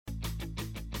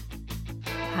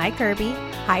Hi, Kirby.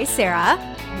 Hi, Sarah.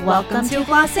 Welcome to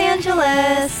Los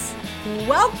Angeles.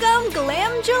 Welcome,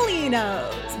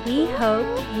 Glamgelinos. We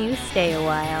hope you stay a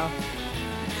while.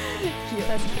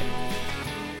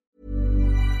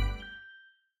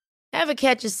 Ever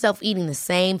catch yourself eating the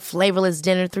same flavorless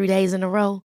dinner 3 days in a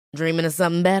row? Dreaming of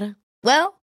something better?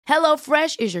 Well,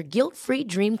 HelloFresh is your guilt-free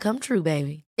dream come true,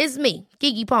 baby. It's me,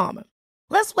 Keke Palmer.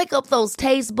 Let's wake up those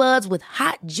taste buds with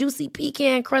hot, juicy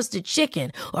pecan-crusted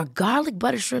chicken or garlic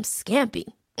butter shrimp scampi.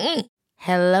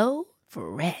 Hello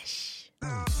Fresh.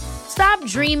 Stop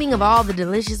dreaming of all the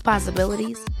delicious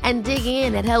possibilities and dig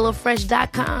in at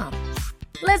HelloFresh.com.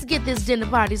 Let's get this dinner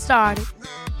party started.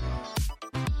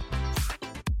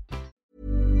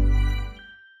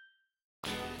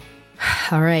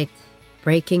 All right,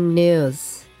 breaking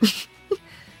news.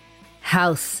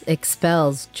 House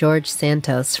expels George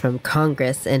Santos from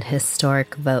Congress in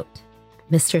historic vote.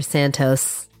 Mr.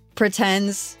 Santos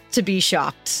Pretends to be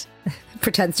shocked.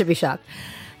 pretends to be shocked.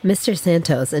 Mr.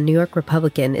 Santos, a New York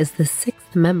Republican, is the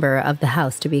sixth member of the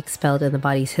House to be expelled in the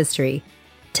body's history.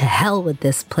 To hell with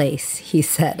this place, he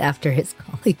said after his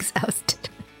colleagues ousted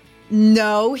him.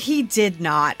 No, he did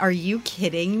not. Are you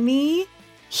kidding me?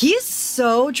 He is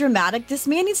so dramatic. This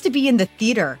man needs to be in the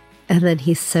theater. And then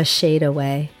he sashayed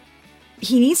away.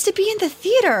 He needs to be in the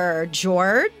theater,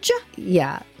 George.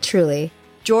 Yeah, truly.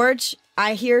 George,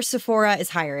 I hear Sephora is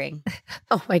hiring.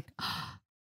 Oh my,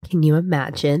 can you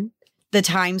imagine? The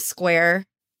Times Square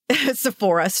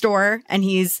Sephora store. And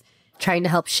he's Trying to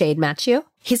help shade match you?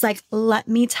 like, let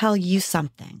me tell you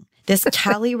something. This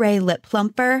Cali Ray lip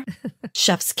plumper,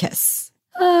 chef's kiss.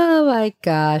 Oh my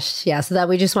gosh. Yeah, so that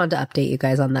we just wanted to update you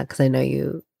guys on that because I know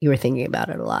you were thinking about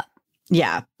it a lot.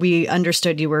 Yeah, we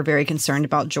understood you were very concerned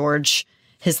about George,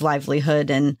 his livelihood,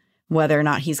 and whether or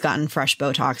not he's gotten fresh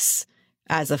Botox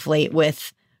as of late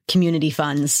with community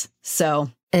funds.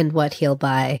 So, And what he'll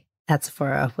buy at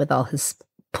Sephora with all his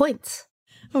points.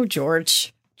 oh,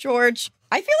 George.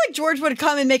 I feel like George would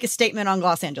come and make a statement on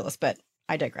Los Angeles, but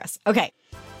I digress. Okay.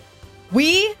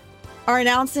 We are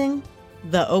announcing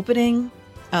the opening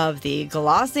of the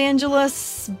Los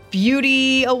Angeles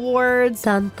Beauty Awards.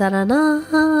 Dun, dun, dun,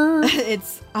 dun.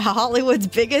 It's Hollywood's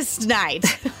biggest night.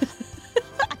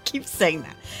 I keep saying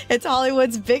that. It's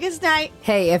Hollywood's biggest night.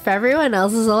 Hey, if everyone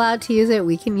else is allowed to use it,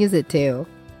 we can use it too.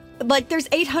 Like, there's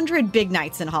 800 big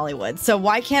nights in Hollywood, so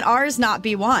why can't ours not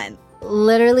be one?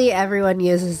 Literally everyone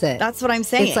uses it. That's what I'm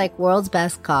saying. It's like world's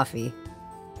best coffee.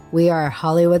 We are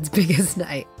Hollywood's biggest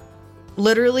night.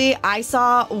 Literally, I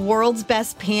saw world's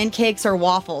best pancakes or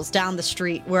waffles down the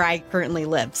street where I currently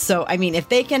live. So, I mean, if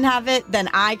they can have it, then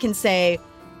I can say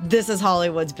this is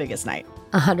Hollywood's biggest night.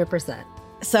 100%.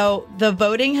 So the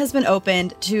voting has been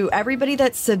opened to everybody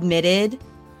that submitted.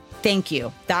 Thank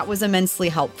you. That was immensely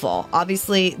helpful.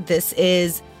 Obviously, this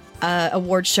is an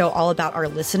award show all about our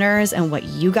listeners and what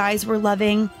you guys were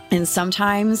loving. And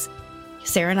sometimes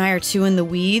Sarah and I are too in the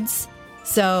weeds.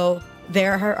 So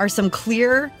there are some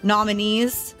clear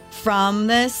nominees from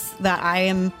this that I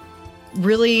am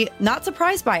really not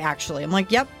surprised by, actually. I'm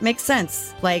like, yep, makes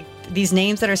sense. Like, these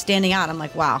names that are standing out, I'm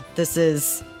like, wow, this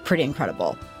is pretty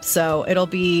incredible. So it'll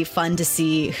be fun to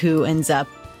see who ends up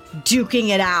duking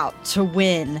it out to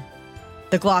win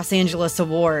the Los Angeles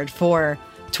Award for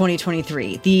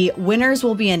 2023. The winners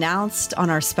will be announced on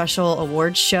our special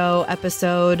awards show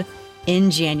episode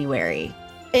in January.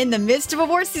 In the midst of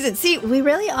award season. See, We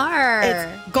really are.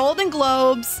 it's Golden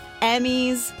Globes,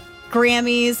 Emmys,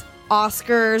 Grammys,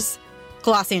 Oscars,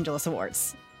 Los Angeles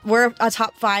Awards. We're a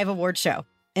top 5 award show,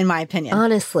 in my opinion.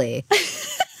 Honestly.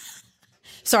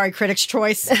 Sorry, Critics'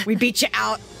 Choice. We beat you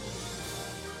out.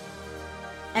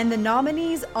 And the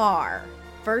nominees are,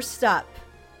 first up,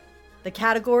 the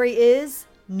category is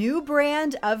New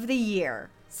Brand of the Year.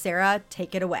 Sarah,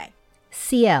 take it away.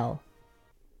 CL.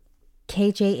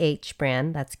 KJH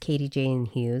brand, that's Katie Jane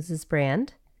Hughes'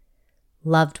 brand.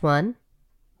 Loved One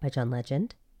by John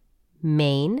Legend.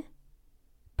 Maine.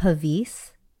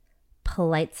 Pavis.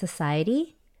 Polite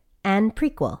Society. And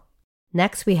Prequel.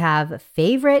 Next we have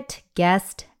Favorite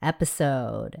Guest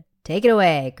Episode. Take it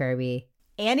away, Kirby.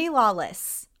 Annie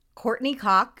Lawless, Courtney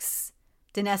Cox,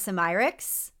 Danessa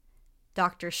Myricks,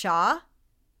 Dr. Shaw,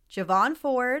 Javon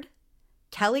Ford,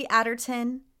 Kelly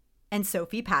Adderton, and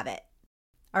Sophie Pavitt.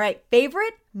 All right,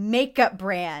 favorite makeup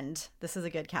brand. This is a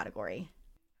good category.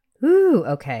 Ooh,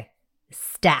 okay.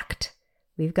 Stacked.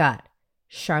 We've got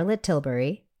Charlotte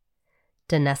Tilbury,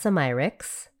 Danessa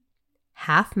Myricks,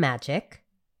 Half Magic,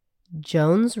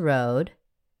 Jones Road,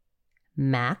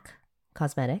 MAC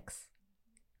Cosmetics,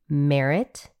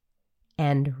 Merit,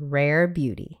 and Rare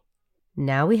Beauty.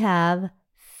 Now we have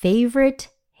favorite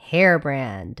hair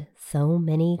brand. So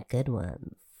many good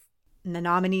ones. And the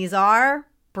nominees are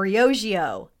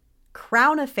Briogeo,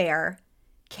 Crown Affair,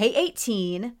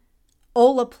 K18,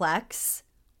 Olaplex,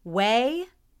 Way,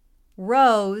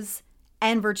 Rose,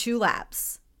 and Virtue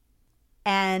Labs.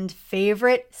 And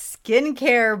favorite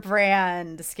skincare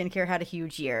brand. Skincare had a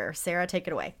huge year. Sarah, take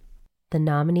it away. The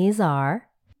nominees are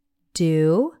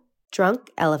Dew,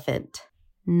 Drunk Elephant,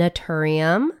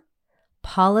 Naturium,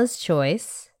 Paula's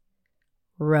Choice,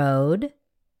 Rhode,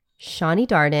 Shawnee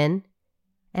Darden,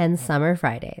 and Summer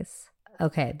Fridays.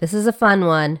 Okay, this is a fun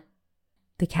one.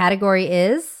 The category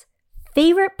is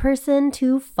favorite person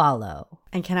to follow.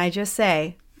 And can I just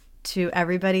say to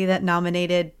everybody that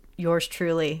nominated yours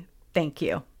truly, thank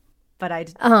you. But I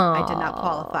did not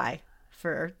qualify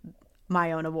for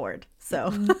my own award.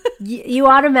 So you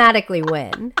automatically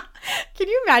win. Can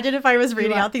you imagine if I was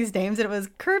reading out these names and it was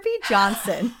Kirby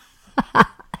Johnson? I'm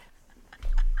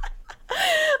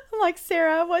like,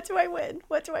 Sarah, what do I win?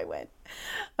 What do I win?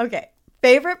 Okay.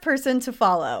 Favorite person to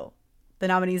follow. The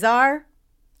nominees are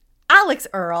Alex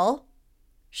Earl,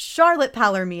 Charlotte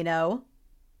Palomino,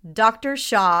 Dr.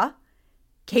 Shaw,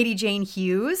 Katie Jane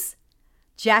Hughes,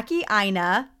 Jackie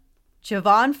Ina,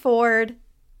 Javon Ford,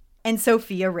 and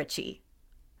Sophia Ritchie.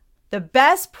 The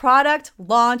best product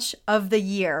launch of the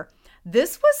year.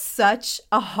 This was such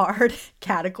a hard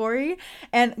category.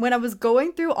 And when I was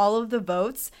going through all of the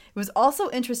votes, it was also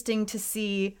interesting to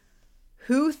see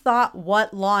who thought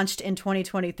what launched in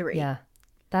 2023. Yeah.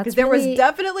 Because there was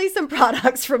definitely some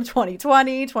products from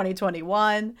 2020,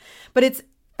 2021. But it's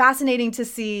fascinating to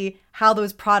see how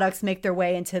those products make their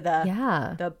way into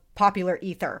the popular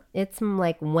ether. It's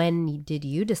like, when did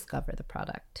you discover the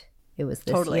product? It was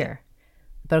this Totally. year.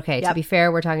 But okay, to be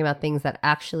fair, we're talking about things that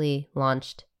actually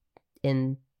launched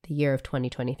in the year of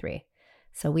 2023.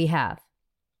 So we have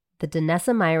the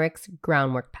Danessa Myricks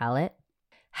Groundwork Palette,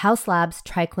 House Labs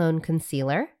Triclone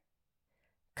Concealer,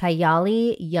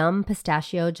 Kayali Yum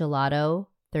Pistachio Gelato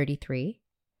 33,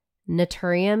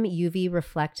 Naturium UV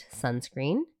Reflect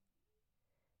Sunscreen,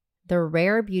 the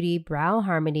Rare Beauty Brow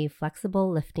Harmony Flexible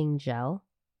Lifting Gel,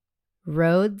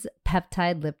 Rhodes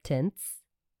Peptide Lip Tints,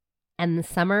 and the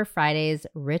Summer Fridays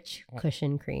Rich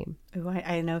Cushion Cream. Ooh,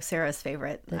 I know Sarah's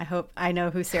favorite. I hope I know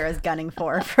who Sarah's gunning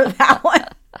for that one.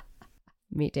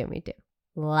 Me too.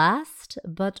 Last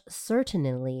but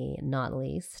certainly not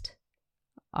least,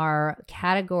 our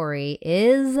category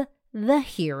is the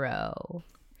hero.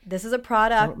 This is a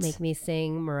product. Don't make me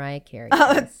sing Mariah Carey.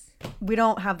 We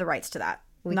don't have the rights to that.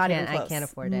 Not even close. I can't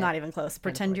afford it. Not even close.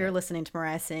 Pretend you're listening to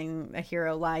Mariah sing A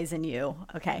Hero Lies in You.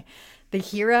 Okay. The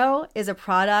Hero is a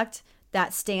product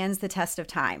that stands the test of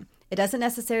time. It doesn't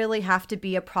necessarily have to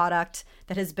be a product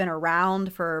that has been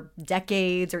around for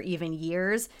decades or even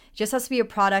years. It just has to be a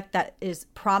product that is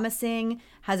promising,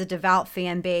 has a devout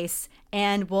fan base,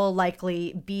 and will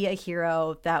likely be a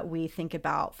hero that we think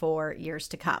about for years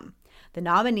to come. The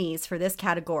nominees for this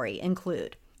category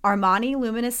include Armani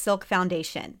Luminous Silk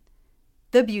Foundation,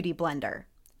 The Beauty Blender,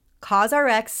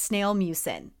 CosRx Snail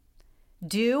Mucin,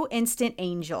 Dew Instant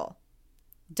Angel,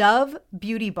 Dove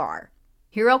Beauty Bar,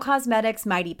 Hero Cosmetics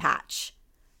Mighty Patch,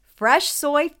 Fresh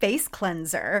Soy Face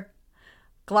Cleanser,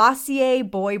 Glossier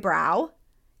Boy Brow,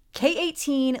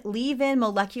 K18 Leave-In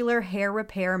Molecular Hair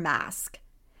Repair Mask,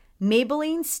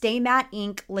 Maybelline Stay Matte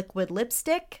Ink Liquid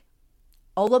Lipstick,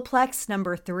 Olaplex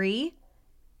No. 3,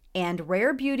 and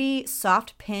Rare Beauty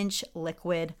Soft Pinch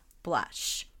Liquid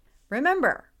Blush.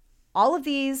 Remember, all of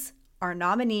these are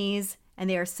nominees and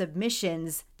they are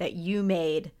submissions that you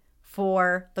made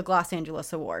for the Los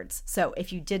Angeles Awards. So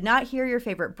if you did not hear your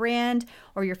favorite brand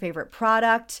or your favorite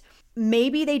product,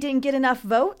 maybe they didn't get enough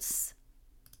votes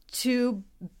to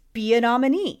be a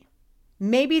nominee.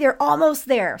 Maybe they're almost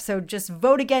there, so just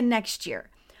vote again next year.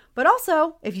 But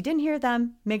also, if you didn't hear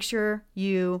them, make sure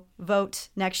you vote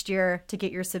next year to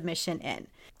get your submission in.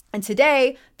 And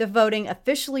today, the voting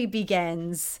officially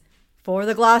begins for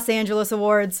the Los Angeles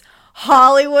Awards,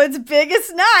 Hollywood's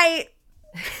biggest night.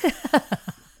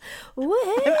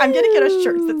 I'm going to get us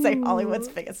shirts that say Hollywood's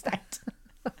biggest night.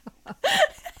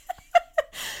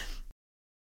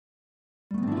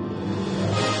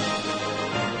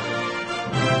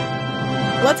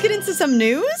 Let's get into some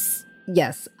news.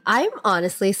 Yes, I'm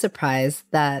honestly surprised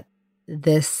that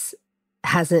this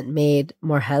hasn't made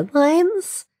more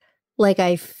headlines. Like,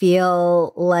 I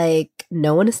feel like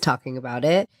no one is talking about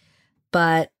it,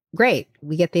 but great,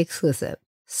 we get the exclusive.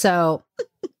 So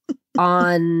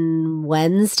on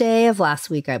Wednesday of last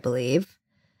week, I believe,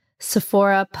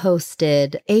 Sephora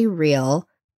posted a reel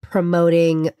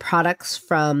promoting products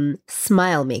from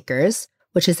Smile Makers,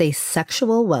 which is a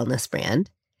sexual wellness brand.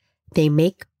 They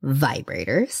make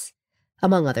vibrators,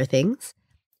 among other things.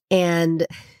 And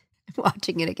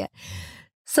watching it again.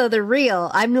 So the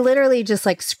reel, I'm literally just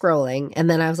like scrolling. And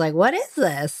then I was like, what is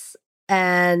this?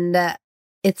 And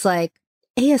it's like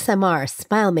ASMR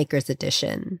Smile Makers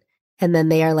Edition. And then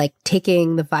they are like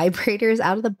taking the vibrators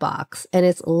out of the box. And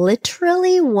it's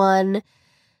literally one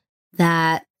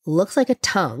that looks like a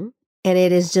tongue. And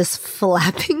it is just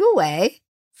flapping away.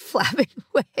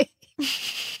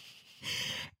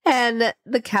 And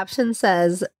the caption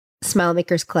says, Smile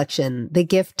Makers Collection, the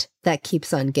gift that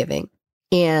keeps on giving.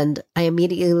 And I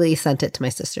immediately sent it to my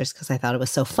sisters because I thought it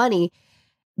was so funny,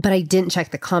 but I didn't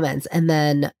check the comments. And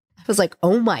then I was like,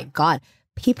 oh my God,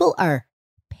 people are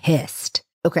pissed.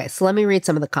 Okay, so let me read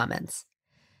some of the comments.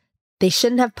 They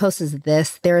shouldn't have posted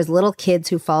this. There is little kids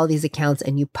who follow these accounts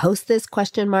and you post this ?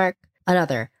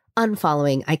 Another,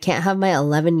 unfollowing. I can't have my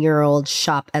 11-year-old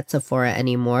shop at Sephora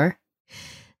anymore.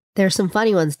 There's some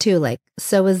funny ones too, like,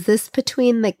 so is this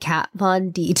between the Kat Von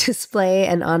D display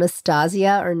and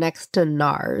Anastasia or next to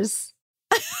NARS?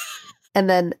 And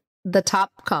then the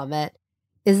top comment,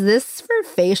 is this for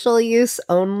facial use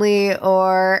only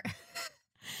or...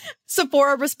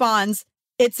 Sephora responds,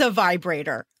 it's a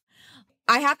vibrator.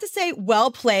 I have to say,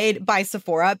 well played by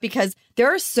Sephora, because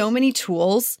there are so many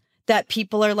tools that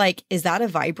people are like, is that a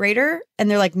vibrator?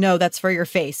 And they're like, no, that's for your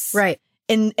face. Right.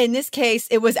 In this case,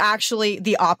 it was actually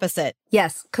the opposite.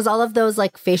 Yes, because all of those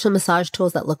like facial massage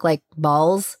tools that look like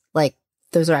balls, like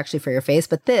those are actually for your face.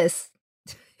 But this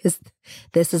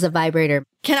is a vibrator.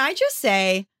 Can I just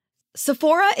say,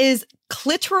 Sephora is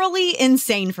clitorally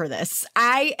insane for this.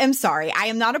 I am sorry. I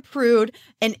am not a prude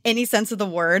in any sense of the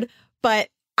word, but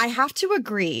I have to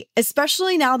agree,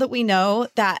 especially now that we know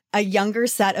that a younger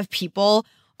set of people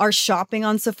are shopping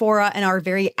on Sephora and are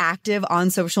very active on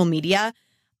social media.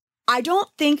 I don't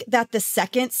think that the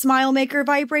second Smile Maker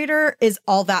vibrator is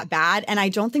all that bad. And I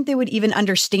don't think they would even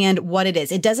understand what it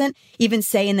is. It doesn't even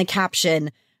say in the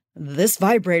caption, this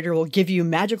vibrator will give you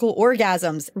magical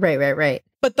orgasms. Right.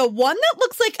 But the one that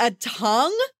looks like a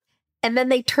tongue. And then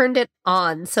they turned it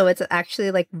on. So it's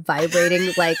actually like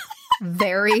vibrating like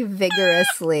very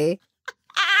vigorously.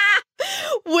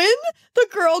 When the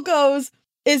girl goes,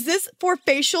 is this for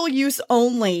facial use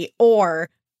only or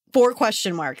 4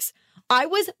 question marks? I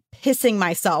was pissing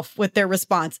myself with their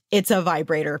response. It's a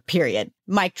vibrator, period.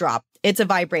 Mic drop. It's a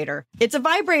vibrator. It's a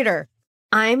vibrator.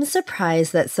 I'm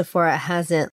surprised that Sephora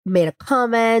hasn't made a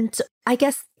comment. I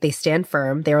guess they stand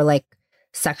firm. They were like,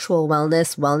 sexual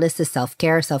wellness. Wellness is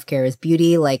self-care. Self-care is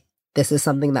beauty. Like, this is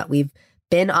something that we've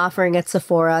been offering at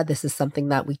Sephora. This is something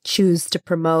that we choose to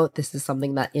promote. This is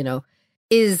something that,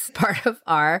 is part of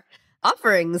our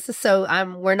offerings. So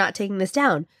we're not taking this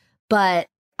down. But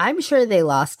I'm sure they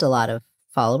lost a lot of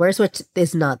followers, which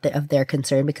is not of their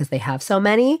concern because they have so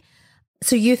many.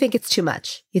 So you think it's too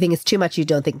much? You think it's too much? You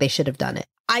don't think they should have done it?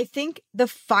 I think the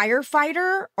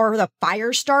firefighter or the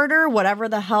fire starter, whatever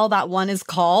the hell that one is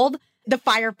called, the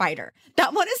firefighter.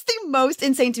 That one is the most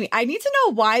insane to me. I need to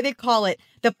know why they call it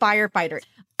the firefighter.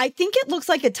 I think it looks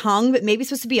like a tongue, but maybe it's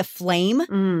supposed to be a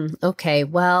flame. Okay,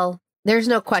 well, there's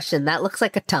no question. That looks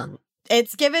like a tongue.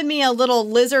 It's given me a little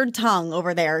lizard tongue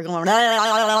over there going.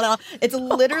 It's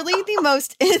literally the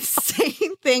most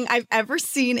insane thing I've ever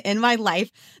seen in my life.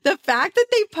 The fact that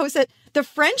they posted the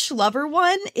French lover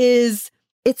one is...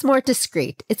 It's more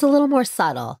discreet. It's a little more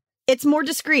subtle. It's more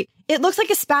discreet. It looks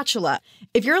like a spatula.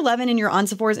 If you're 11 and you're on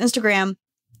Sephora's Instagram,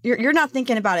 you're not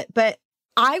thinking about it. But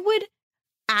I would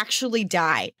actually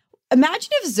die.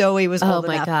 Imagine if Zoe was old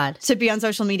enough to be on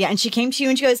social media and she came to you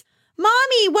and she goes,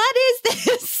 Mommy, what is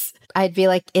this? I'd be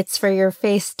like, it's for your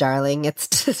face, darling. It's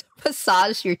to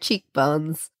massage your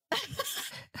cheekbones.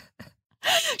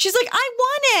 She's like, I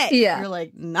want it. Yeah. You're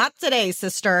like, not today,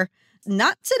 sister.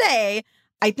 Not today.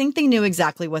 I think they knew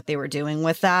exactly what they were doing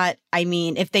with that. I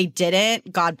mean, if they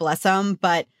didn't, God bless them.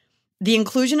 But the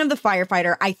inclusion of the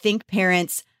firefighter, I think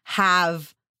parents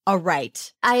have a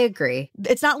right. I agree.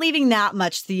 It's not leaving that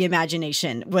much to the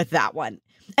imagination with that one.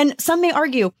 And some may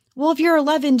argue, well, if you're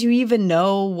 11, do you even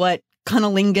know what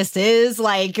cunnilingus is?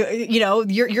 Like,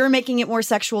 you're making it more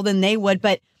sexual than they would.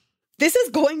 But this is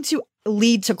going to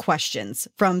lead to questions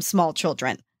from small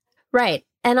children. Right.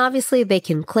 And obviously they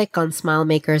can click on Smile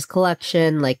Makers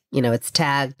collection, like, it's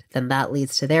tagged, then that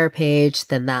leads to their page,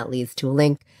 then that leads to a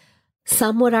link.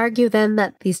 Some would argue then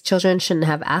that these children shouldn't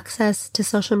have access to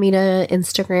social media,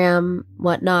 Instagram,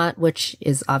 whatnot, which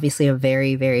is obviously a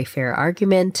very, very fair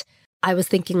argument. I was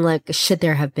thinking, like, should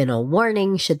there have been a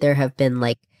warning? Should there have been,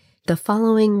 like, the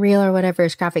following reel or whatever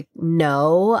is graphic?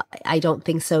 No, I don't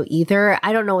think so either.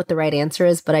 I don't know what the right answer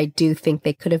is, but I do think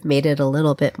they could have made it a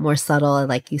little bit more subtle,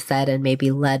 like you said, and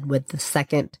maybe led with the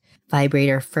second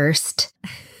vibrator first.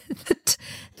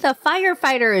 The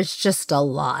firefighter is just a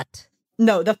lot.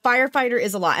 No, the firefighter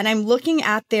is a lot. And I'm looking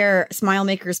at their Smile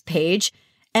Makers page.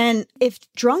 And if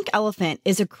Drunk Elephant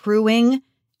is accruing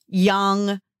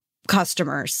young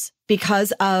customers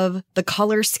because of the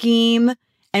color scheme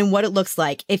and what it looks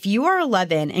like, if you are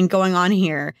 11 and going on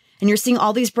here and you're seeing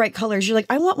all these bright colors, you're like,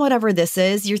 I want whatever this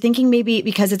is. You're thinking maybe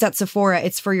because it's at Sephora,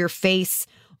 it's for your face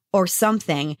or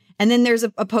something. And then there's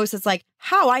a post that's like,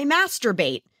 how I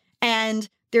masturbate. And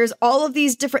there's all of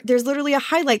these different, there's literally a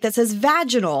highlight that says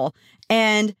vaginal.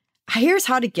 And here's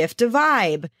how to gift a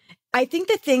vibe. I think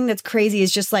the thing that's crazy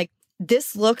is just like,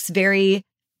 this looks very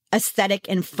aesthetic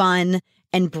and fun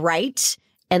and bright.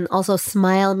 And also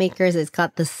Smile Makers, it's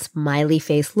got the smiley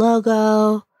face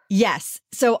logo. Yes.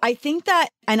 So I think that,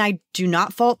 and I do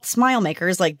not fault Smile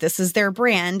Makers, like this is their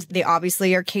brand. They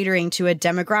obviously are catering to a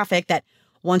demographic that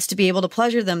wants to be able to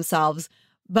pleasure themselves.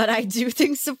 But I do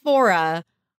think Sephora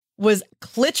was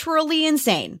clitorally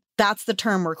insane. That's the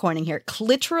term we're coining here.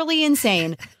 Clitorally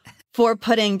insane for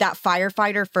putting that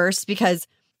firefighter first, because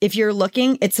if you're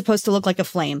looking, it's supposed to look like a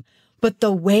flame. But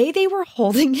the way they were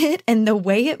holding it and the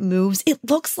way it moves, it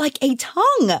looks like a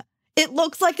tongue. It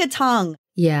looks like a tongue.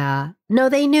 Yeah. No,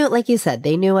 they knew, like you said,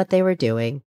 they knew what they were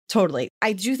doing. Totally.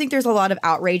 I do think there's a lot of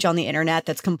outrage on the internet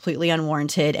that's completely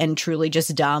unwarranted and truly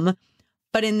just dumb.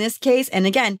 But in this case, and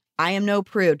again, I am no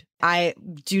prude. I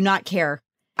do not care.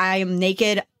 I am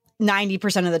naked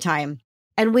 90% of the time.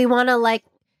 And we want to like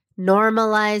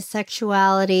normalize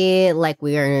sexuality, like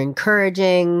we are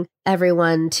encouraging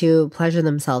everyone to pleasure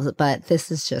themselves. But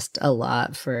this is just a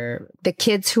lot for the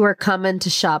kids who are coming to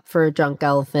shop for Drunk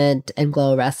Elephant and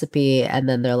Glow Recipe. And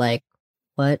then they're like,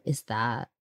 what is that?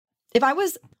 If I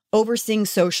was overseeing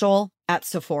social at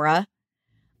Sephora,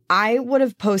 I would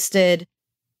have posted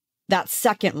that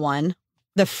second one,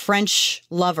 the French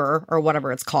lover or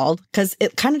whatever it's called, because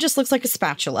it kind of just looks like a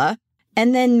spatula.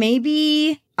 And then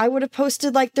maybe I would have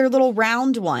posted like their little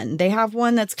round one. They have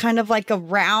one that's kind of like a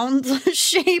round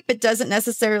shape. It doesn't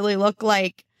necessarily look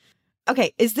like.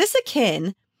 Okay, is this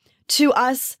akin to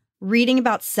us reading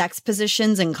about sex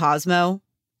positions in Cosmo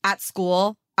at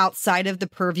school outside of the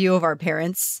purview of our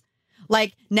parents?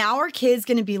 Like now our kids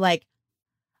going to be like,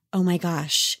 oh my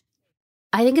gosh.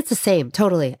 I think it's the same.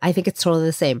 Totally. I think it's totally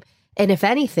the same. And if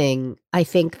anything, I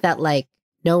think that like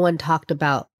no one talked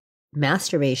about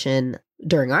masturbation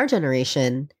during our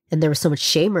generation and there was so much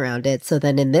shame around it. So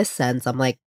then in this sense, I'm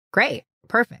like, great,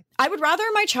 perfect. I would rather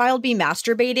my child be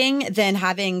masturbating than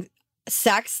having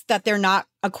sex that they're not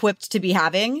equipped to be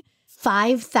having.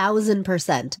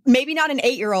 5,000%. Maybe not an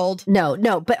 8-year-old.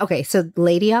 No. But okay. So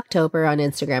Lady October on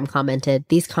Instagram commented,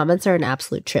 these comments are an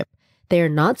absolute trip. They are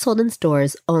not sold in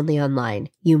stores, only online.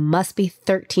 You must be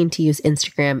 13 to use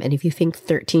Instagram. And if you think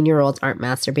 13-year-olds aren't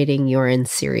masturbating, you're in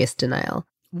serious denial.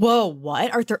 Whoa,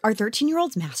 what? Are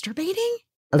 13-year-olds masturbating?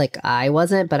 Like I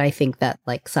wasn't, but I think that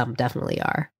like some definitely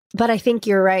are. But I think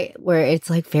you're right, where it's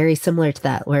like very similar to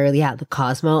that, where yeah, the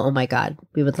Cosmo, oh my God,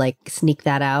 we would like sneak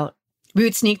that out. We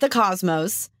would sneak the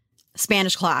Cosmos.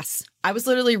 Spanish class. I was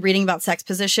literally reading about sex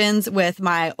positions with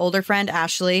my older friend,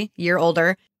 Ashley, year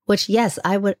older. Which, yes,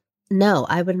 I would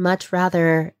much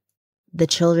rather the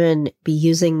children be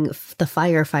using the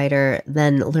firefighter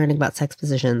than learning about sex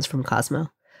positions from Cosmo.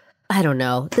 I don't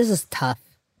know. This is tough.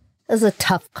 This is a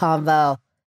tough combo.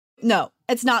 No,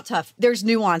 it's not tough. There's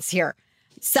nuance here.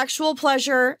 Sexual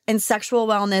pleasure and sexual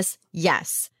wellness,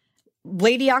 yes.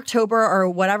 Lady October or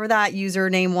whatever that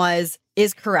username was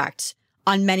is correct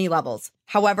on many levels.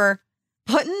 However,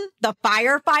 putting the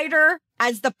firefighter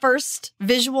as the first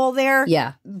visual there,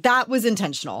 yeah, that was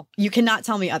intentional. You cannot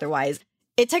tell me otherwise.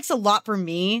 It takes a lot for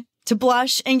me to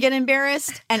blush and get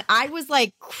embarrassed. And I was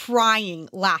like crying,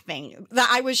 laughing. That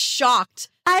I was shocked.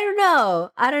 I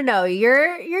don't know.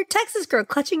 You're Texas girl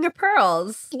clutching your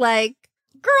pearls. Like,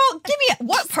 girl, give me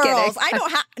what pearls? I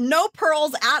don't have no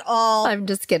pearls at all. I'm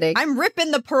just kidding. I'm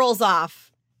ripping the pearls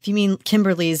off. If you mean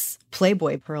Kimberly's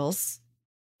Playboy pearls.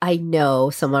 I know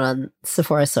someone on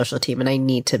Sephora's social team and I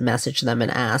need to message them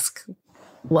and ask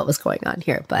what was going on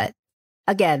here. But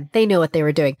again, they knew what they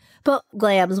were doing. But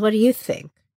Glams, what do you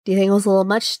think? Do you think it was a little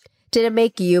much? Did it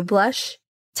make you blush?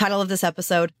 Title of this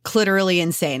episode, Clitorally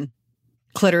Insane.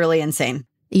 Clitorally Insane.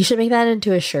 You should make that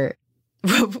into a shirt.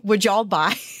 Would y'all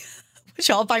buy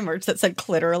merch that said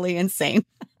Clitorally Insane?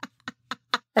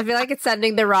 I feel like it's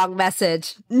sending the wrong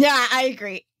message. Yeah, I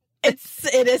agree. It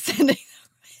is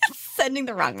sending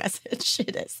the wrong message.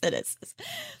 It is.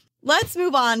 Let's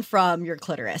move on from your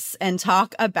clitoris and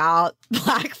talk about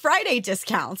Black Friday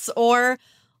discounts or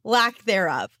lack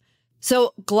thereof.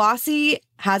 So Glossy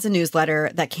has a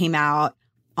newsletter that came out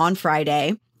on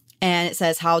Friday, And it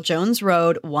says how Jones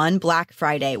rode one Black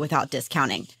Friday without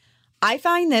discounting. I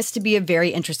find this to be a very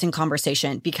interesting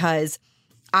conversation because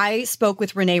I spoke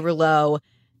with Renee Rouleau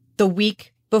the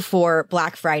week before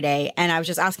Black Friday, and I was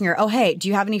just asking her, oh, hey, do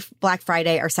you have any Black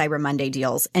Friday or Cyber Monday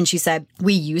deals? And she said,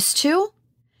 we used to,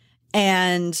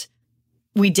 and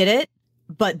we did it,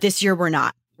 but this year we're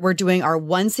not. We're doing our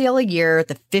one sale a year,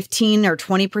 the 15 or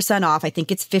 20% off. I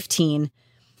think it's 15.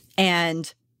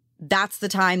 And that's the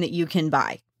time that you can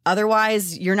buy.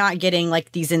 Otherwise, you're not getting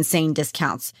like these insane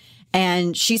discounts.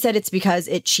 And she said it's because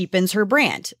it cheapens her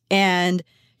brand. And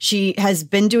she has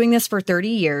been doing this for 30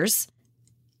 years.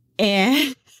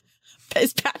 And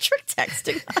is Patrick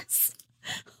texting us?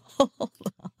 Hold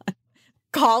on.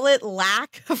 Call it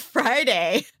Lack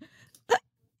Friday.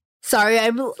 Sorry,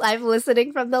 I'm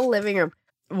listening from the living room.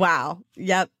 Wow.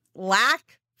 Yep.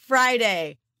 Lack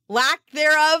Friday. Lack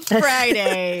thereof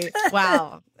Friday.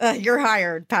 Wow. You're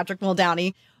hired, Patrick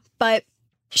Muldowney. But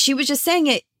she was just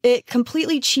saying it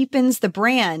completely cheapens the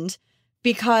brand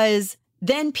because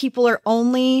then people are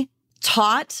only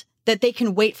taught that they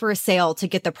can wait for a sale to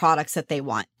get the products that they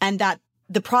want and that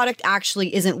the product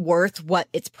actually isn't worth what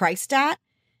it's priced at.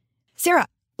 Sarah,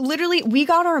 literally, we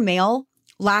got our mail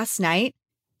last night.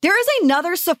 There is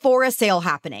another Sephora sale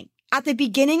happening at the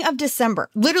beginning of December.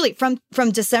 Literally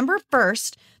from December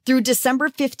 1st through December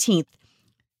 15th,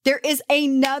 there is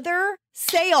another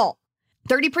sale.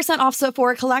 30% off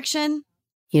Sephora collection.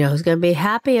 You know who's going to be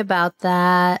happy about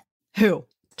that? Who?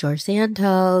 George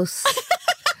Santos.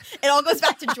 It all goes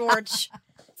back to George.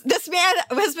 This man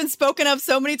has been spoken of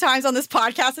so many times on this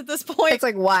podcast at this point. It's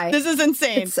like, why? This is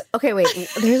insane. Okay, wait.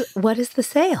 What is the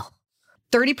sale?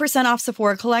 30% off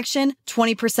Sephora collection,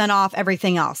 20% off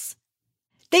everything else.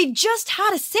 They just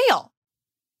had a sale.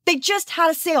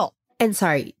 And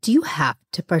sorry, do you have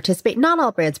to participate? Not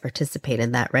all brands participate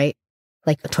in that, right?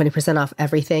 Like 20% off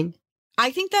everything?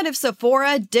 I think that if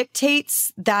Sephora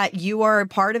dictates that you are a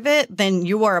part of it, then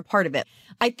you are a part of it.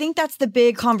 I think that's the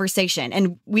big conversation.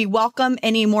 And we welcome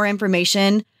any more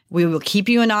information. We will keep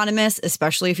you anonymous,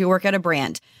 especially if you work at a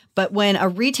brand. But when a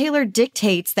retailer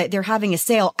dictates that they're having a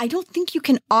sale, I don't think you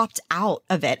can opt out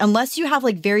of it unless you have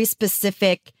like very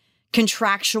specific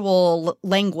contractual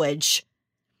language.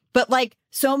 But like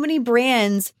so many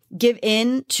brands give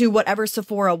in to whatever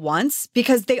Sephora wants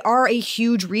because they are a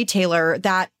huge retailer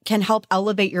that can help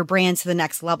elevate your brand to the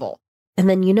next level. And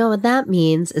then you know what that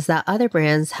means is that other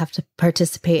brands have to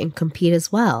participate and compete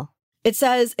as well. It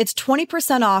says it's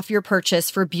 20% off your purchase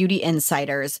for Beauty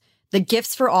Insiders, the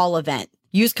Gifts for All event.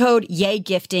 Use code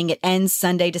YAYGIFTING. It ends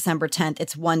Sunday, December 10th.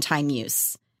 It's one-time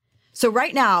use. So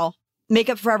right now,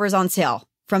 Makeup Forever is on sale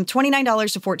from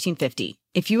 $29 to $14.50.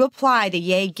 If you apply the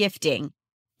Yay Gifting,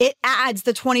 it adds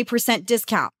the 20%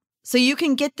 discount. So you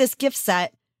can get this gift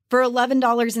set for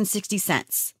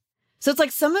 $11.60. So it's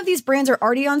like some of these brands are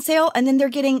already on sale and then they're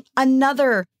getting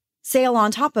another sale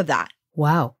on top of that.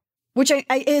 Wow. Which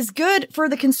is good for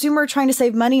the consumer trying to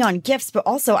save money on gifts. But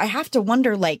also I have to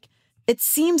wonder, like, it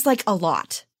seems like a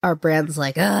lot. Our brand's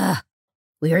like,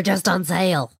 we were just on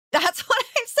sale. That's what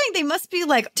I'm saying. They must be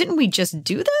like, didn't we just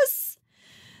do this?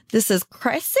 This is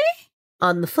crazy.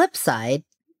 On the flip side,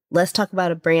 let's talk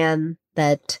about a brand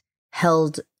that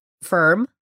held firm.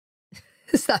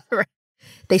 Is that right?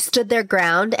 They stood their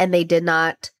ground and they did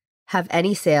not have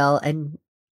any sale and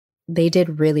they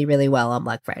did really, really well on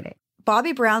Black Friday.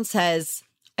 Bobby Brown says,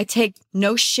 I take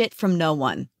no shit from no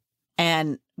one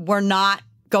and we're not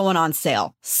going on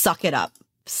sale. Suck it up.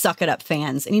 Suck it up,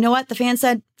 fans. And you know what? The fans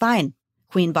said, fine,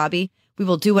 Queen Bobby, we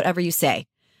will do whatever you say.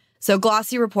 So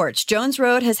Glossy reports, Jones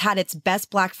Road has had its best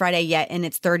Black Friday yet in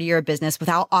its 30-year business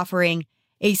without offering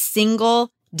a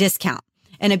single discount.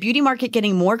 In a beauty market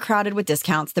getting more crowded with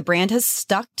discounts, the brand has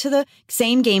stuck to the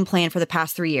same game plan for the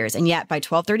past 3 years. And yet by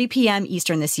 12:30 p.m.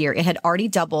 Eastern this year, it had already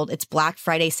doubled its Black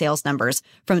Friday sales numbers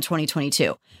from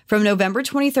 2022. From November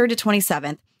 23rd to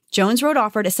 27th, Jones Road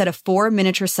offered a set of 4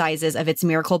 miniature sizes of its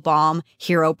Miracle Balm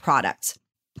Hero product.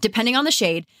 Depending on the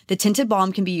shade, the tinted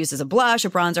balm can be used as a blush, a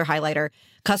bronzer, highlighter.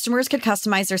 Customers could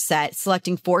customize their set,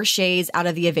 selecting 4 shades out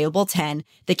of the available 10.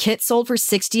 The kit sold for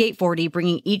 $68.40,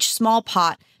 bringing each small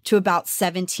pot to about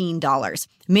 $17.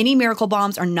 Mini Miracle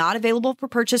Balms are not available for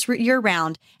purchase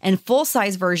year-round, and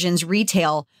full-size versions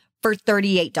retail for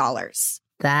 $38.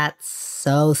 That's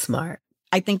so smart.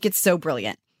 I think it's so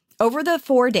brilliant. Over the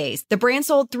 4 days, the brand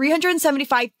sold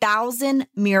 375,000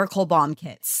 Miracle Balm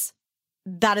kits.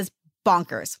 That is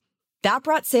bonkers. That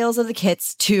brought sales of the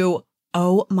kits to,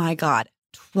 oh my God,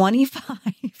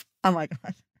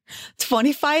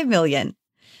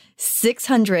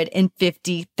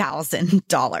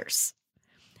 $25,650,000.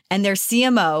 And their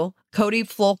CMO, Cody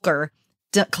Folker,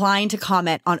 declined to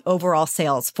comment on overall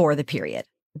sales for the period.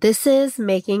 This is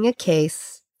making a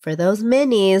case for those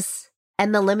minis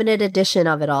and the limited edition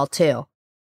of it all, too.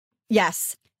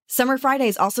 Yes. Summer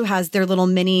Fridays also has their little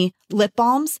mini lip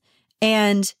balms,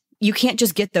 and you can't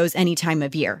just get those any time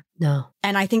of year. No.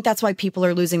 And I think that's why people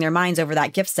are losing their minds over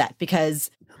that gift set,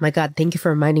 because Oh my God, thank you for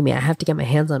reminding me. I have to get my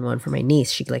hands on one for my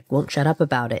niece. She won't shut up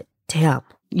about it. Damn.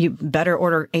 you better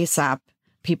order ASAP.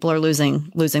 People are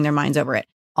losing their minds over it.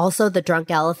 Also, the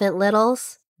drunk elephant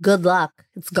littles, good luck.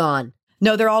 It's gone.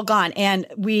 No, they're all gone. And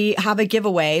we have a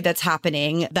giveaway that's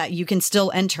happening that you can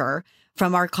still enter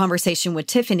from our conversation with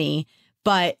Tiffany.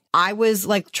 But I was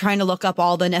trying to look up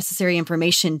all the necessary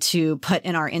information to put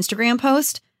in our Instagram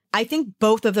post. I think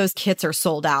both of those kits are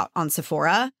sold out on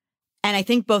Sephora. And I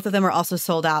think both of them are also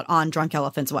sold out on Drunk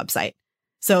Elephant's website.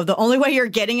 So the only way you're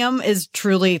getting them is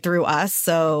truly through us.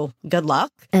 So good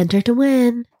luck. Enter to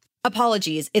win.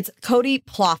 Apologies. It's Cody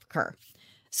Plofker.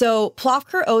 So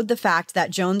Plofker owed the fact that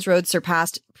Jones Road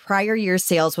surpassed prior year's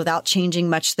sales without changing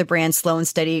much to the brand's slow and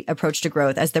steady approach to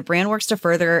growth as the brand works to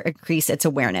further increase its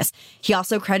awareness. He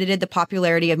also credited the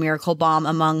popularity of Miracle Balm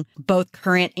among both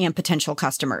current and potential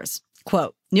customers.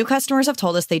 Quote, new customers have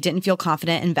told us they didn't feel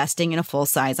confident investing in a full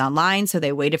size online, so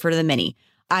they waited for the mini.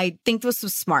 I think this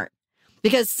was smart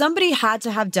because somebody had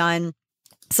to have done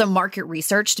some market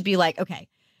research to be like, okay,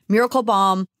 Miracle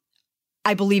Balm,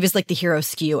 I believe, is the hero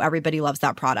SKU. Everybody loves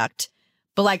that product.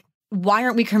 But why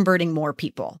aren't we converting more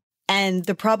people? And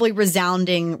the probably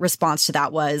resounding response to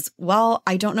that was, well,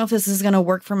 I don't know if this is going to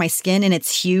work for my skin, and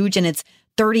it's huge and it's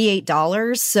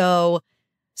 $38. So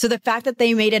the fact that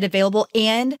they made it available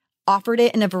and offered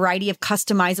it in a variety of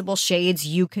customizable shades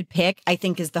you could pick, I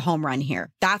think is the home run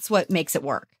here. That's what makes it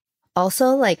work.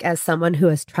 Also, as someone who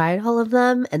has tried all of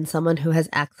them and someone who has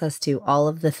access to all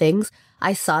of the things,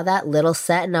 I saw that little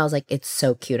set and I was like, it's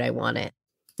so cute. I want it.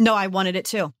 No, I wanted it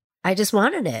too. I just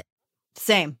wanted it.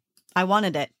 Same. I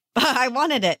wanted it. I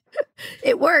wanted it.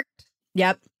 It worked.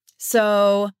 Yep.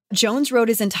 So Jones Road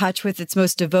is in touch with its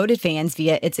most devoted fans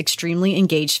via its extremely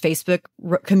engaged Facebook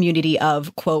community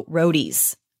of, quote,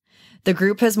 roadies. The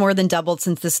group has more than doubled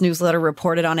since this newsletter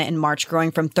reported on it in March, growing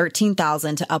from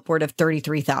 13,000 to upward of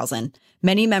 33,000.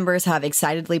 Many members have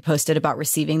excitedly posted about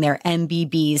receiving their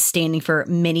MBBs, standing for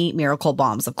Mini Miracle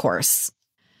Balms, of course.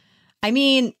 I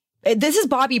mean, this is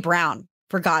Bobbi Brown,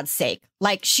 for God's sake.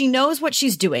 She knows what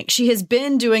she's doing. She has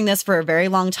been doing this for a very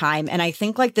long time. And I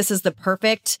think this is the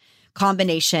perfect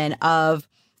combination of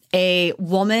a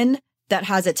woman that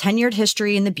has a tenured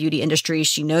history in the beauty industry.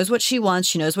 She knows what she wants.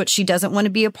 She knows what she doesn't want to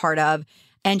be a part of.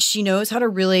 And she knows how to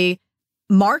really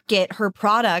market her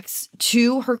products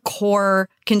to her core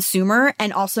consumer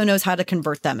and also knows how to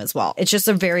convert them as well. It's just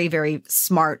a very, very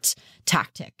smart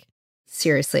tactic.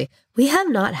 Seriously. We have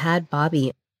not had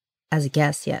Bobbi as a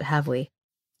guest yet, have we?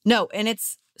 No. And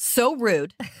it's so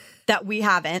rude that we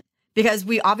haven't, because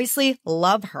we obviously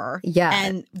love her. Yeah.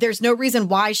 And there's no reason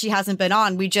why she hasn't been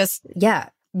on. Yeah.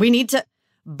 We need to.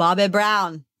 Bobbi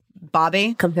Brown.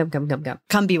 Bobbi.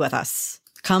 Come be with us.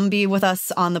 Come be with us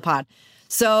on the pod.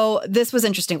 So this was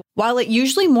interesting. While it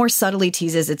usually more subtly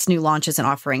teases its new launches and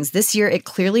offerings, this year it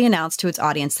clearly announced to its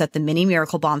audience that the Mini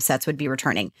Miracle Balm sets would be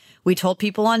returning. We told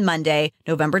people on Monday,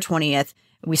 November 20th,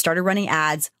 we started running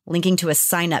ads linking to a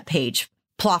sign-up page.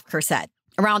 Plofker said.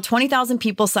 Around 20,000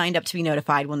 people signed up to be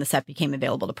notified when the set became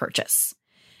available to purchase.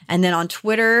 And then on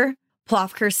Twitter,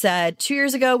 Plofker said, 2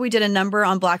 years ago, we did a number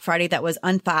on Black Friday that was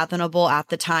unfathomable at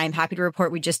the time. Happy to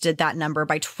report we just did that number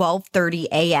by 12:30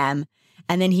 a.m.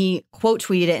 And then he quote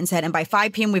tweeted it and said, and by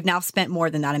 5 p.m., we've now spent more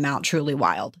than that amount. Truly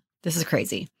wild. This is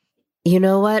crazy. You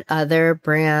know what other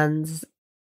brands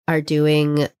are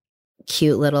doing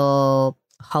cute little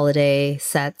holiday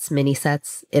sets, mini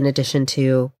sets, in addition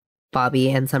to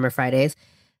Bobbi and Summer Fridays?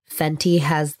 Fenty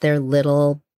has their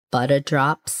little Butter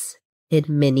Drops in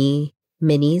minis.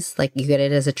 You get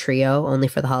it as a trio only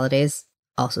for the holidays.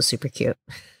 Also super cute.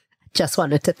 Just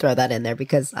wanted to throw that in there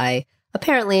because I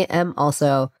apparently am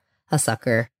also a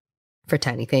sucker for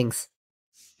tiny things.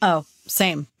 Oh,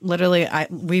 same. Literally,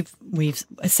 we've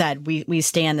said we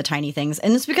stand the tiny things,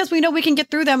 and it's because we know we can get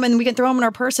through them and we can throw them in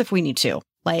our purse if we need to.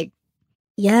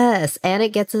 Yes, and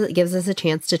it gives us a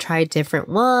chance to try different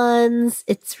ones.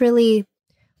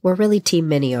 We're really Team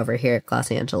Mini over here at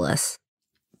Los Angeles.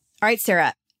 All right,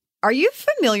 Sarah, are you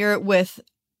familiar with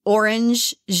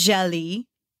orange jelly?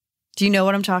 Do you know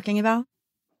what I'm talking about?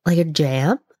 Like a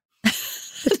jam?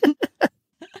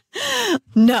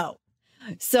 No.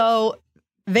 So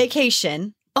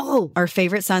Vacation, our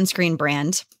favorite sunscreen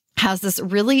brand, has this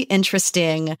really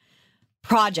interesting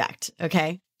project.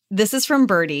 Okay. This is from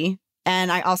Birdie.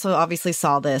 And I also obviously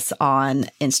saw this on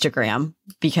Instagram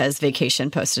because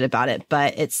Vacation posted about it.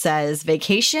 But it says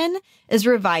Vacation is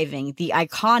reviving the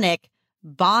iconic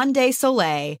Bon de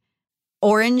Soleil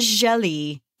Orange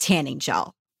Jelly Tanning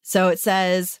Gel. So it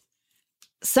says,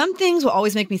 some things will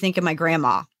always make me think of my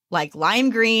grandma, like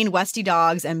lime green, Westie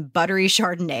dogs, and buttery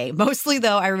Chardonnay. Mostly,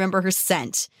 though, I remember her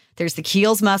scent. There's the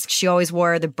Kiehl's musk she always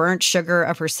wore, the burnt sugar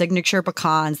of her signature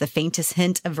pecans, the faintest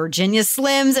hint of Virginia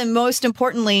Slims, and most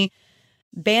importantly,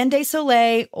 Bon de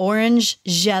Soleil Orange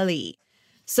Jelly.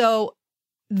 So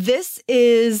this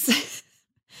is,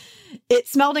 it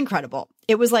smelled incredible.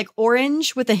 It was like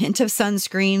orange with a hint of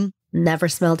sunscreen. Never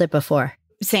smelled it before.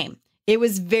 Same. It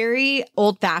was very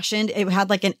old fashioned. It had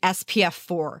like an SPF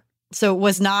 4. So it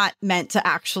was not meant to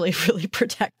actually really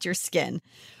protect your skin.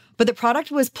 But the product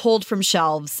was pulled from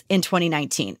shelves in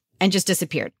 2019 and just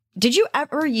disappeared. Did you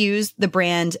ever use the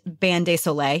brand Bon de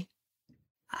Soleil?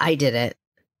 I didn't.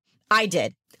 I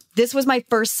did. This was my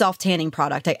first self-tanning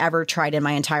product I ever tried in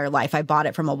my entire life. I bought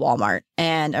it from a Walmart.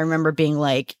 And I remember being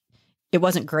like, it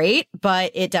wasn't great,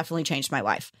 but it definitely changed my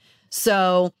life.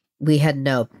 So we had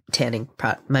no tanning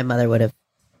product. My mother would have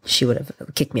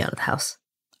kicked me out of the house.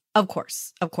 Of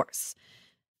course.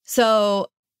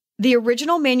 So the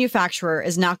original manufacturer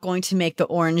is not going to make the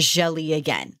orange jelly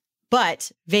again.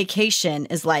 But Vacation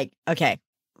is like, okay,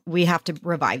 we have to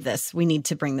revive this. We need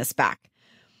to bring this back.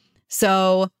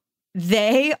 So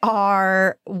they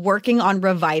are working on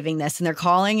reviving this, and they're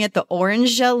calling it the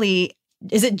orange jelly.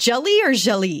 Is it jelly or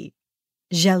jelly?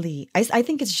 Jelly. I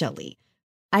think it's jelly.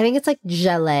 I think it's like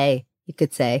gelée, you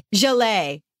could say.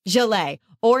 Gelée.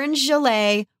 Orange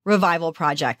Gelée Revival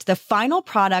Project. The final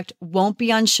product won't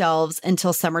be on shelves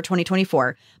until summer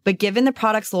 2024, but given the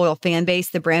product's loyal fan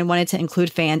base, the brand wanted to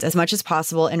include fans as much as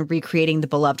possible in recreating the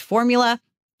beloved formula,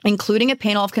 including a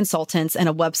panel of consultants and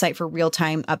a website for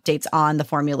real-time updates on the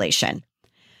formulation.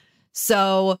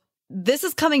 So this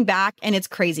is coming back, and it's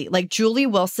crazy. Like Julie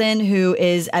Wilson, who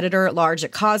is editor-at-large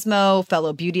at Cosmo,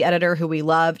 fellow beauty editor who we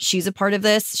love, she's a part of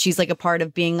this. She's like a part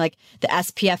of being like the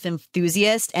SPF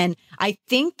enthusiast. And I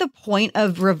think the point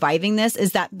of reviving this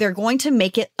is that they're going to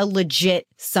make it a legit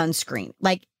sunscreen.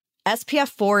 Like SPF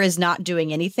 4 is not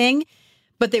doing anything,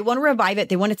 but they want to revive it.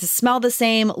 They want it to smell the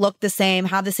same, look the same,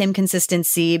 have the same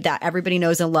consistency that everybody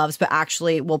knows and loves, but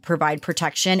actually will provide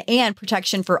protection and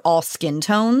protection for all skin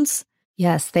tones.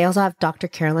 Yes, they also have Dr.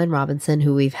 Carolyn Robinson,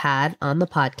 who we've had on the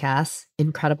podcast,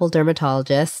 incredible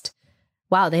dermatologist.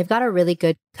 Wow, they've got a really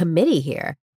good committee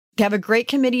here. They have a great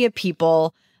committee of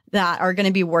people that are going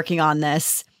to be working on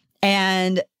this.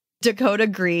 And Dakota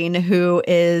Green, who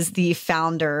is the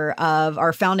founder of,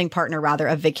 our founding partner rather,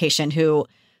 of Vacation, who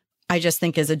I just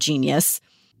think is a genius.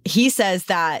 He says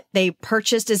that they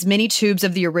purchased as many tubes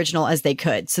of the original as they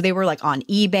could. So they were like on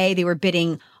eBay, they were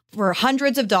bidding for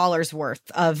hundreds of dollars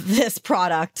worth of this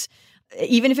product,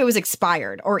 even if it was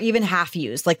expired or even half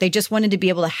used. Like they just wanted to be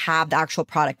able to have the actual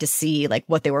product to see like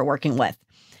what they were working with.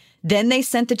 Then they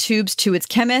sent the tubes to its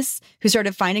chemists, who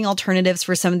started finding alternatives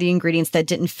for some of the ingredients that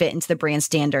didn't fit into the brand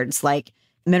standards, like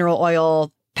mineral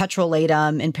oil,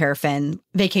 petrolatum, and paraffin.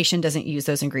 Vacation doesn't use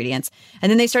those ingredients. And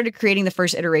then they started creating the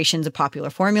first iterations of popular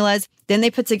formulas. Then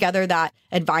they put together that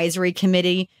advisory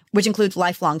committee, which includes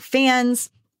lifelong fans,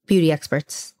 beauty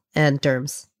experts, and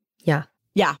derms. Yeah.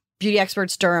 Beauty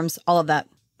experts, derms, all of that.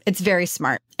 It's very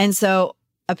smart. And so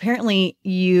apparently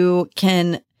you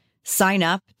can sign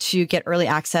up to get early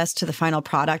access to the final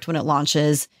product when it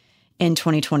launches in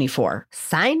 2024.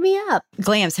 Sign me up.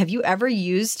 Glams, have you ever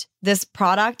used this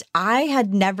product? I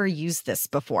had never used this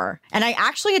before. And I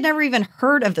actually had never even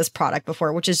heard of this product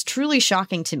before, which is truly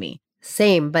shocking to me.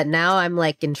 Same, but now I'm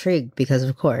like intrigued because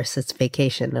of course it's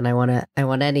Vacation and I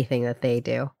want anything that they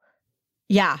do.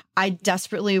 Yeah, I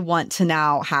desperately want to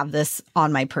now have this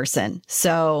on my person.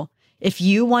 So if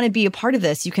you want to be a part of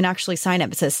this, you can actually sign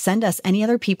up. It says, send us any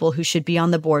other people who should be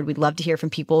on the board. We'd love to hear from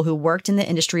people who worked in the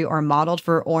industry or modeled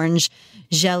for Orange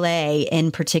Gelée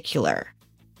in particular.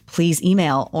 Please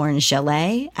email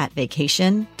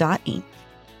orangegelée@vacation.inc.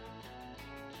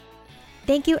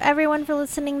 Thank you everyone for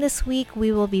listening this week.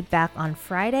 We will be back on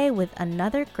Friday with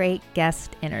another great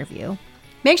guest interview.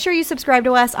 Make sure you subscribe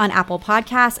to us on Apple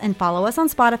Podcasts and follow us on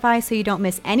Spotify so you don't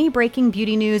miss any breaking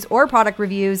beauty news or product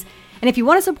reviews. And if you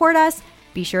want to support us,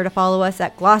 be sure to follow us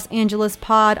at Los Angeles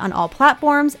Pod on all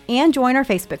platforms and join our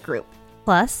Facebook group.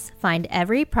 Plus, find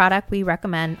every product we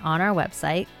recommend on our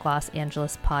website,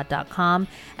 losangeleспod.com,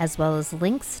 as well as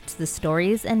links to the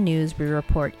stories and news we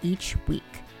report each week.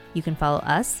 You can follow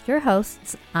us, your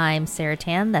hosts. I'm Sarah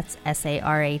Tan, that's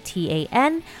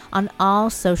Saratan, on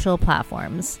all social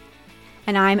platforms.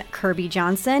 And I'm Kirby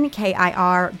Johnson,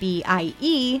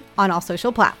 Kirbie, on all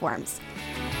social platforms.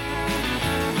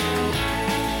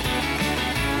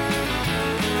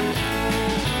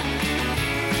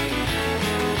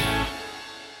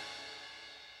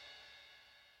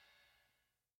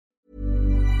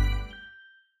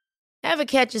 Ever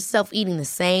catch yourself eating the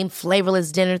same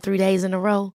flavorless dinner 3 days in a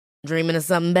row? Dreaming of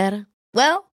something better?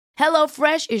 Well,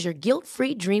 HelloFresh is your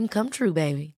guilt-free dream come true,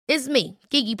 baby. It's me,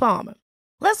 Keke Palmer.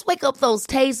 Let's wake up those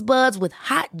taste buds with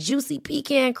hot, juicy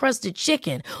pecan-crusted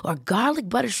chicken or garlic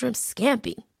butter shrimp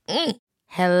scampi.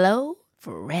 Hello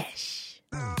Fresh.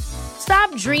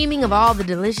 Stop dreaming of all the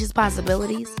delicious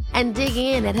possibilities and dig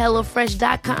in at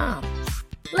HelloFresh.com.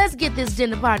 Let's get this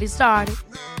dinner party started.